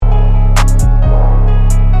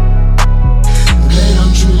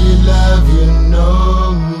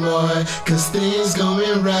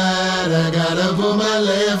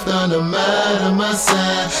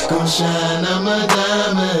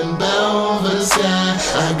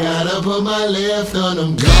I gotta put my left on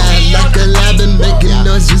them. Glide like a lion, making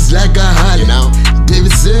noise just like a Harley.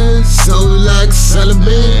 Davidson, so like Solomon.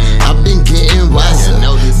 I've been getting wiser,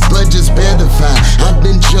 but just bear the fire. I've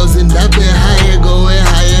been chosen, I've been higher, going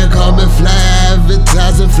higher. Call me fly,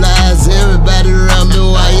 advertising flies. Everybody around me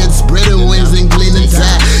wired, spreading wings and cleaning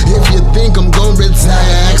tie. If you think I'm gon'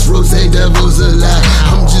 retire, ask Rose, devil's a lie.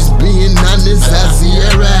 I'm just being honest. I see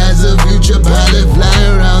Sierra has a future pilot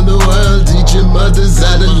flying around the world, teaching mothers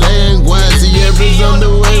how to language. Sierra's on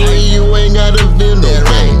the way where you ain't gotta feel no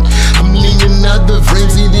pain. I'm leaning out the frame,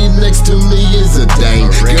 see these next to me is a dame.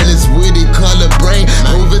 Girl, it's witty, color brain,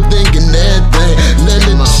 overthinking everything. Let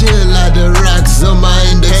it chill out the rocks on my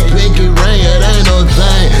index, pinky ring. It ain't no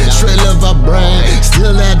thing, straight love our brain.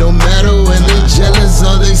 Still that don't matter when they jealous,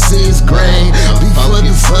 all they see is grain. Before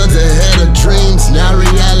the funds ahead of dreams, now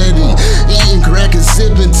reality. Eating crack and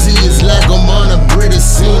sipping tea, it's like I'm on a British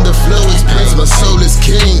scene. The flow is prince, my soul is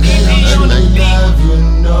king.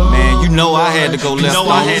 Man, you know I had to go left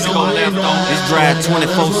on. This drive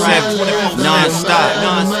 24/7, non-stop,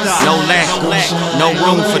 no lack, no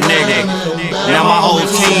room for negative. Now my whole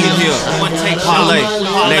team here, parlay,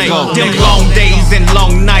 let go. Them long days and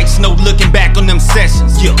long nights, no looking back on them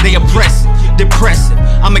sessions. They oppressive, depressive.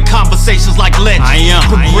 I'm in conversations like legends.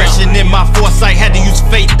 Progression in my foresight, had to use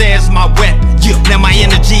faith as my weapon. Now my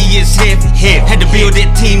energy is heavy. Had to build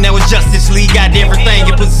that team that was Justice League, got everything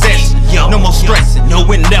in possession. No more stressing, no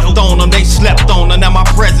went left on them, they slept on them. Now my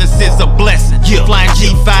presence is a blessing. Flying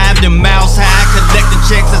G5, them miles high, collecting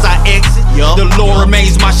checks as I exit. The Lord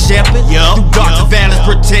remains my shepherd. Through dark to valleys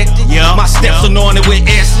protected. My steps anointed with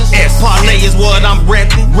essence. Parlay is what I'm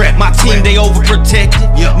repping. My team, they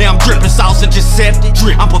overprotected. Now I'm dripping sauce and just septic.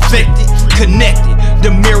 I'm perfected, connected.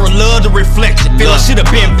 The mirror, love the reflection. Feel I should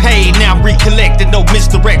have been paid, now I'm recollecting. No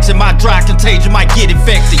misdirection, my dry contagion might get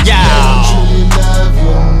infected. I don't truly love you.